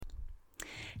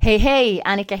Hey,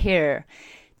 Annika here.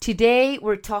 Today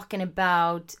we're talking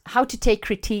about how to take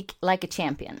critique like a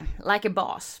champion, like a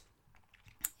boss,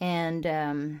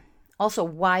 and also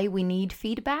why we need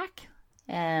feedback,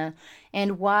 and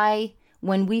why,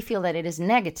 when we feel that it is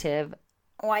negative,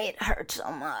 why it hurts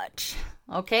so much.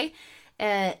 Okay?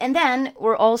 And then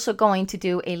we're also going to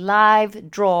do a live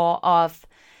draw of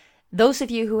those of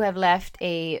you who have left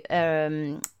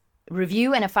a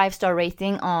review and a 5-star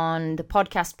rating on the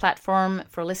podcast platform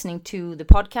for listening to the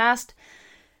podcast.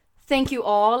 Thank you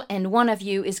all, and one of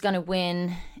you is going to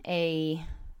win a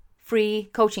free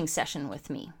coaching session with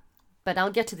me. But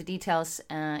I'll get to the details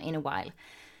in a while.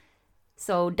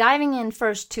 So diving in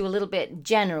first to a little bit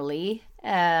generally,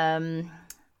 how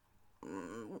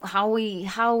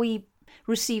we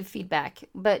receive feedback,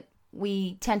 but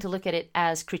we tend to look at it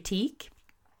as critique.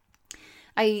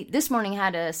 I this morning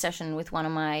had a session with one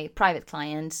of my private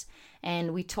clients,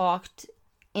 and we talked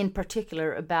in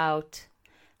particular about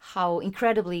how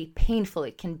incredibly painful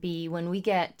it can be when we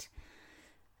get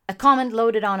a comment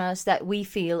loaded on us that we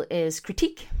feel is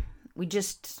critique. We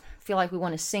just feel like we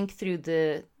want to sink through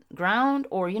the ground,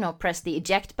 or press the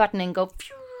eject button and go,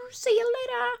 see you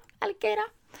later, alligator.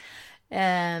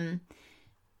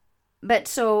 But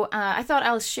so I thought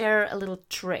I'll share a little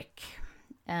trick.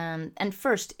 And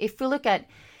first, if we look at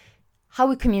how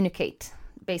we communicate,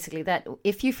 basically, that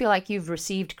if you feel like you've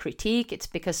received critique, it's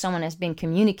because someone has been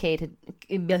communicating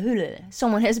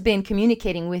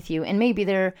with you, and maybe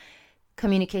their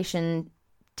communication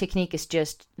technique is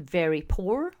just very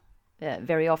poor.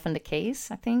 Very often the case,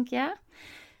 I think, yeah.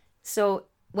 So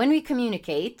when we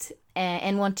communicate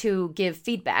and want to give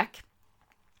feedback,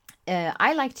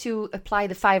 I like to apply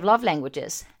the 5 love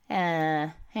languages.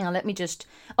 Hang on, let me just...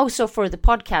 so for the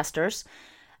podcasters,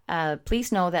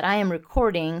 please know that I am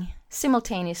recording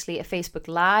simultaneously a Facebook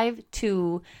Live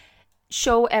to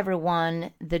show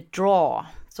everyone the draw,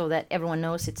 so that everyone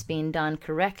knows it's being done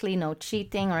correctly, no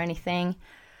cheating or anything.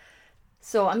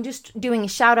 So I'm just doing a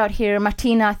shout out here.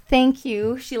 Martina, thank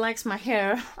you. She likes my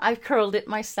hair. I've curled it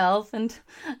myself, and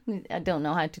I don't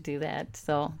know how to do that.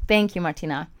 So thank you,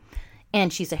 Martina.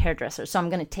 And she's a hairdresser, so I'm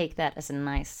going to take that as a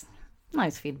nice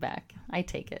feedback. I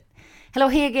take it. Hello,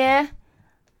 Hege.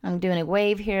 I'm doing a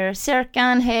wave here.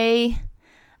 Serkan, hey.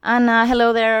 Anna,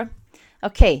 hello there.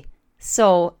 Okay,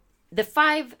 so the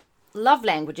 5 love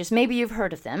languages, maybe you've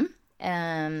heard of them.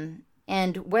 And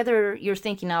whether you're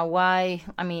thinking now, why,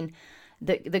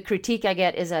 the critique I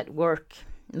get is at work.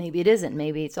 Maybe it isn't.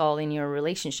 Maybe it's all in your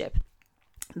relationship.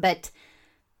 But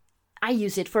I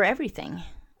use it for everything.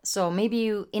 So maybe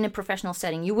you, in a professional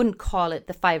setting, you wouldn't call it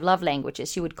the 5 love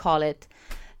languages. You would call it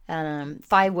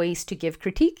 5 ways to give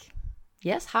critique.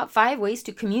 Yes, 5 ways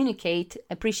to communicate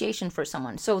appreciation for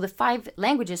someone. So the 5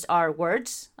 languages are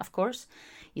words, of course.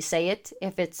 You say it.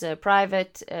 If it's a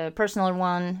private, personal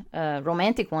one,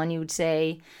 romantic one, you would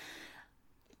say,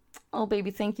 "Oh,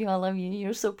 baby, thank you. I love you.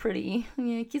 You're so pretty.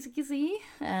 Yeah, kissy, kissy."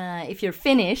 If you're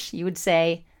Finnish, you would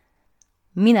say,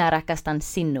 "Minä rakastan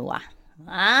sinua."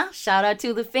 Shout out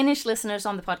to the Finnish listeners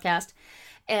on the podcast.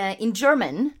 In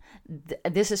German,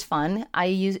 this is fun.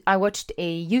 I watched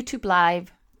a YouTube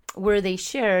Live where they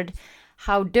shared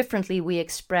how differently we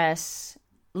express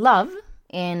love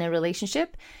in a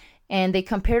relationship. And they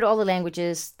compared all the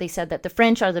languages. They said that the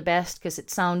French are the best because it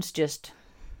sounds just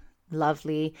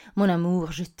lovely. Mon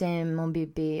amour, je t'aime, mon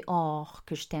bébé, oh,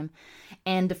 que je t'aime.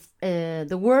 And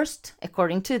the worst,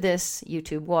 according to this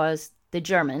YouTube, was the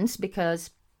Germans,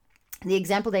 because the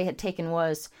example they had taken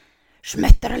was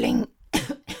Schmetterling.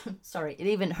 Sorry, it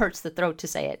even hurts the throat to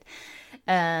say it.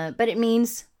 But it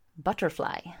means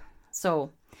butterfly.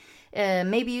 So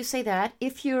maybe you say that.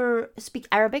 If you speak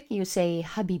Arabic, you say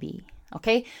Habibi.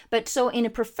 Okay? But so in a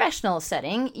professional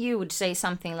setting, you would say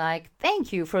something like,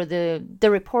 "Thank you for the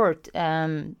report,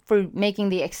 for making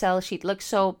the Excel sheet look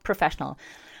so professional."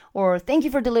 Or, "Thank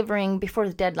you for delivering before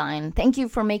the deadline. Thank you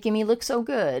for making me look so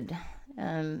good."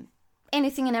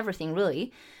 Anything and everything,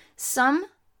 really. Some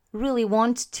really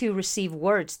want to receive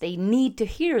words. They need to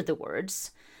hear the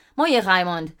words. Moje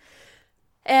Raimond.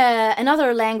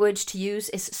 Another language to use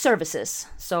is services.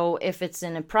 So if it's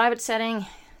in a private setting,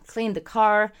 clean the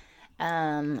car,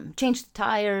 change the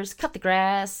tires, cut the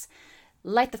grass,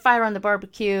 light the fire on the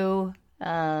barbecue,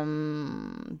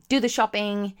 do the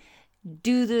shopping,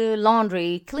 do the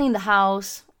laundry, clean the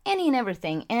house, any and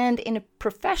everything. And in a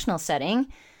professional setting,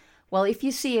 well, if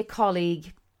you see a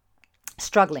colleague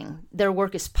struggling, their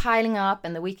work is piling up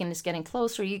and the weekend is getting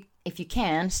closer, if you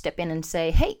can, step in and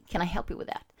say, "Hey, can I help you with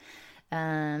that?"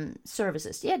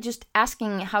 Services. Yeah, just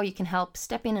asking how you can help,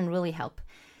 step in and really help.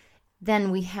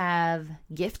 Then we have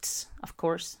gifts, of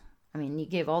course. I mean, you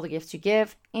give all the gifts you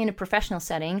give. In a professional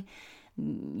setting,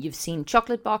 you've seen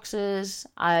chocolate boxes.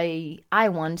 I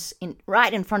once,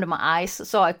 right in front of my eyes,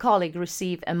 saw a colleague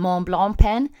receive a Mont Blanc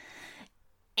pen,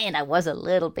 and I was a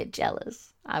little bit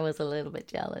jealous.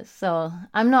 So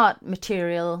I'm not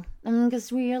material,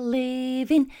 because we are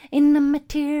living in a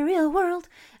material world.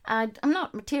 I'm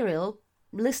not materialistic,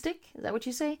 is that what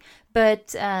you say? But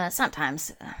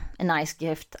sometimes a nice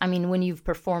gift. I mean, when you've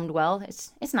performed well,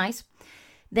 it's nice.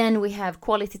 Then we have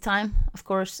quality time, of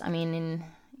course. I mean,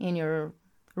 in your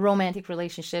romantic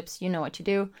relationships, you know what you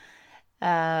do.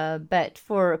 But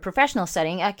for a professional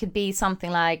setting, that could be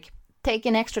something like take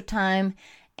an extra time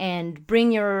and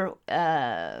bring your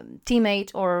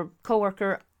teammate or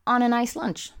coworker on a nice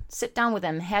lunch. Sit down with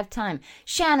them, have time.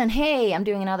 Shannon, hey, I'm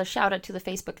doing another shout out to the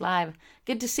Facebook Live.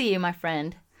 Good to see you, my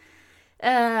friend.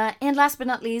 And last but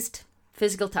not least,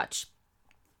 physical touch.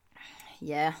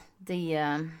 Yeah,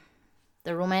 the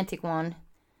romantic one.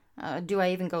 Do I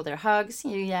even go there? Hugs?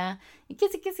 Yeah.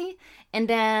 Kissy. And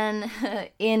then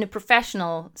in a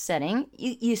professional setting,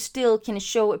 you still can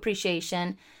show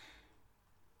appreciation.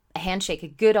 A handshake, a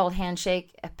good old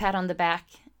handshake, a pat on the back,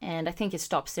 and I think it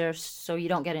stops there so you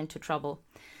don't get into trouble.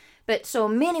 But so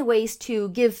many ways to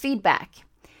give feedback.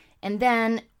 And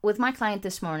then with my client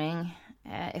this morning,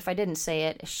 if I didn't say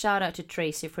it, a shout out to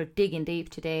Tracy for digging deep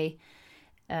today.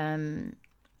 When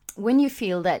you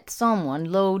feel that someone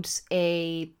loads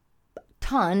a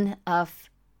ton of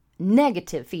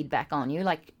negative feedback on you,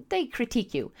 like they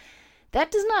critique you,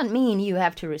 that does not mean you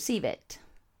have to receive it,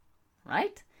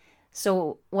 right?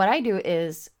 So what I do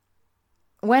is,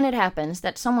 when it happens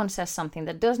that someone says something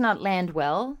that does not land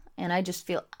well, and I just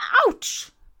feel, ouch,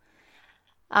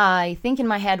 I think in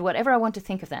my head whatever I want to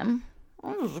think of them.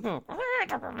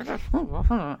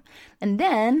 And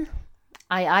then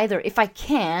I either, if I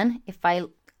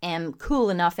am cool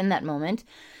enough in that moment,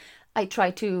 I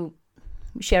try to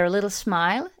share a little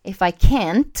smile. If I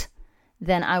can't,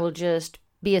 then I will just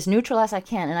be as neutral as I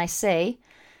can. And I say,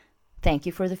 thank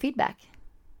you for the feedback.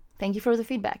 Thank you for the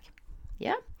feedback.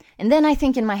 Yeah? And then I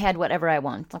think in my head whatever I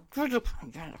want.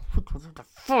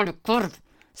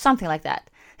 Something like that.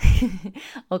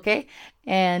 Okay?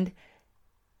 And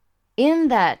in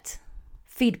that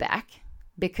feedback,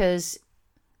 because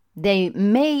they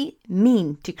may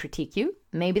mean to critique you,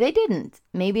 maybe they didn't.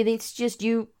 Maybe it's just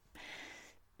you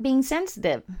being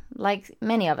sensitive, like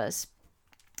many of us.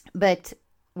 But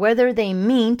whether they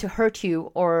mean to hurt you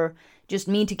or just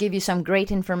mean to give you some great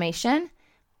information,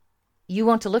 you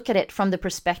want to look at it from the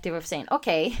perspective of saying,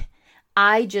 okay,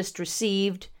 I just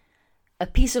received a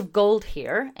piece of gold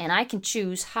here, and I can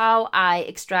choose how I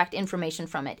extract information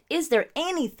from it. Is there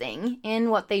anything in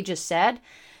what they just said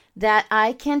that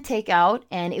I can take out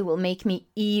and it will make me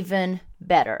even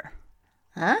better?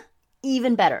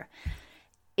 Even better.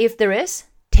 If there is,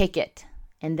 take it.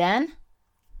 And then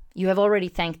you have already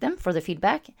thanked them for the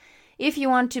feedback. If you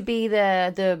want to be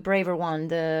the braver one,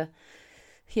 the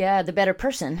better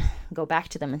person, go back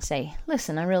to them and say,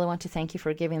 listen, I really want to thank you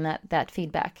for giving that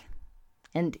feedback.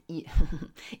 And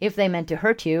if they meant to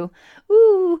hurt you,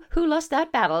 ooh, who lost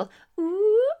that battle?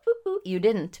 Ooh, you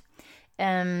didn't.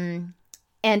 And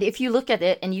if you look at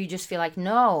it and you just feel like,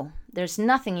 no, there's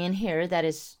nothing in here that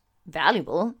is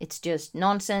valuable, it's just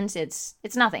nonsense, it's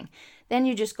nothing, then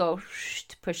you just go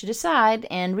push it aside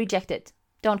and reject it.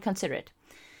 Don't consider it.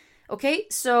 Okay,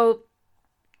 so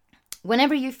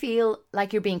whenever you feel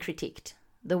like you're being critiqued,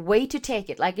 the way to take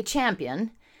it like a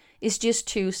champion is just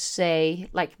to say,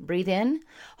 like, breathe in,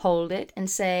 hold it, and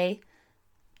say,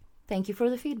 thank you for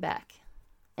the feedback.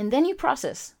 And then you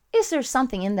process. Is there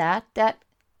something in that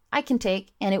I can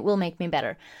take and it will make me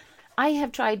better? I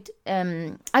have tried,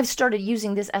 I've started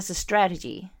using this as a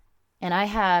strategy. And I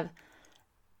have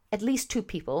at least 2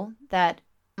 people that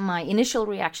my initial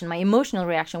reaction, my emotional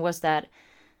reaction was that,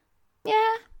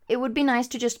 yeah, it would be nice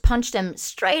to just punch them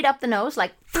straight up the nose,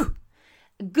 like, phew,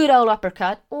 a good old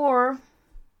uppercut, or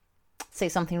say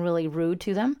something really rude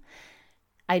to them.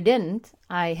 I didn't.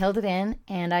 I held it in,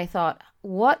 and I thought,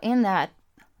 what in that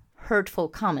hurtful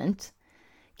comment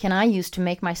can I use to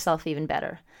make myself even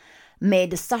better?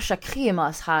 Med Sasha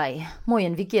Kremas, hi.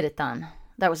 Mojen, wie geht es dann?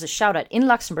 That was a shout out in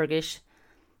Luxembourgish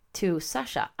to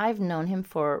Sasha. I've known him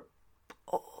for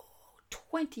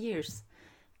 20 years.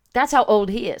 That's how old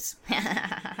he is.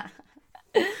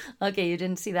 Okay, you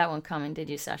didn't see that one coming, did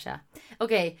you, Sasha?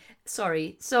 Okay,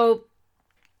 sorry. So,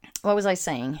 what was I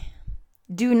saying?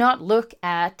 Do not look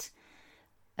at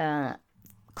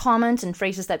comments and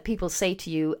phrases that people say to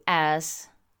you as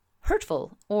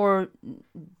hurtful or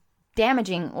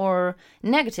damaging or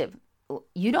negative.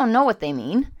 You don't know what they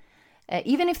mean.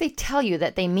 even if they tell you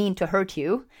that they mean to hurt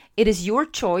you, it is your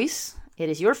choice, it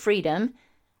is your freedom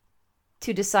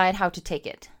to decide how to take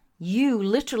it. You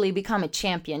literally become a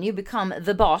champion. You become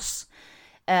the boss,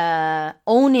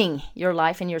 owning your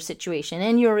life and your situation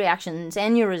and your reactions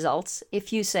and your results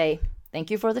if you say,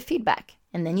 thank you for the feedback,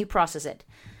 and then you process it.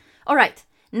 All right,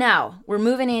 now we're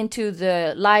moving into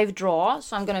the live draw,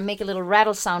 so I'm going to make a little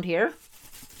rattle sound here.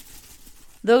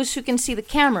 Those who can see the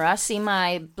camera see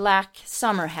my black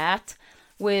summer hat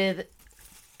with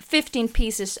 15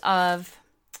 pieces of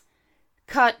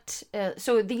cut.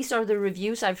 So these are the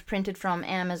reviews I've printed from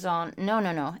Amazon.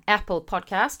 No, Apple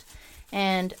Podcast.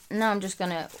 And now I'm just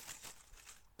gonna.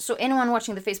 So anyone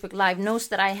watching the Facebook Live knows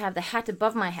that I have the hat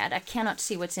above my head. I cannot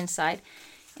see what's inside,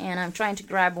 and I'm trying to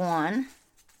grab one.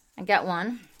 I got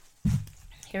one.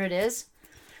 Here it is.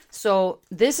 So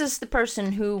this is the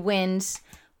person who wins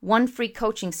one free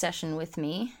coaching session with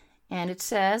me, and it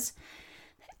says,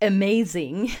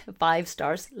 amazing, 5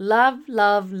 stars,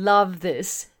 love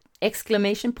this,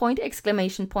 exclamation point,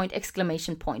 exclamation point,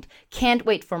 exclamation point, can't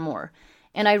wait for more.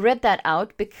 And I read that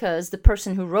out because the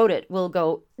person who wrote it will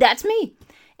go, that's me.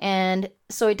 And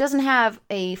so it doesn't have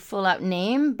a full out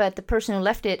name, but the person who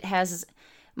left it has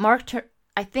marked her,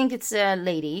 I think it's a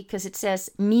lady, because it says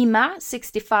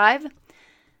Mima65.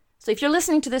 So if you're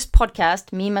listening to this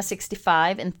podcast,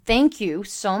 Mima65, and thank you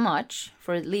so much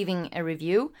for leaving a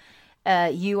review,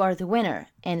 you are the winner.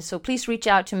 And so please reach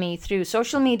out to me through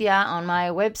social media, on my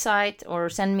website, or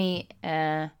send me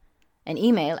an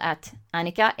email at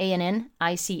Annika,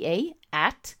 ANNICA,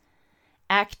 at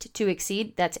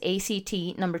act2exceed, that's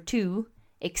ACT number 2,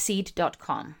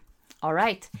 exceed.com. All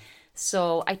right.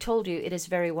 So I told you it is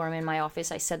very warm in my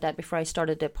office. I said that before I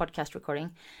started the podcast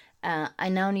recording. I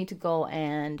now need to go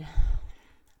and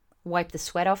wipe the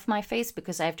sweat off my face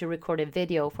because I have to record a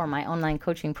video for my online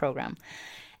coaching program.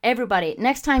 Everybody,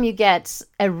 next time you get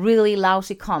a really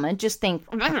lousy comment, just think,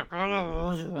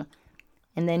 and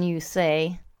then you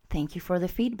say, thank you for the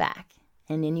feedback.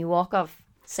 And then you walk off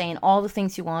saying all the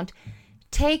things you want.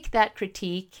 Take that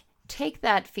critique, take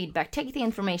that feedback, take the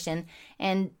information,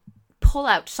 and pull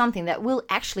out something that will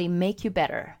actually make you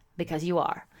better, because you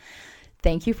are.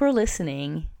 Thank you for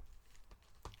listening.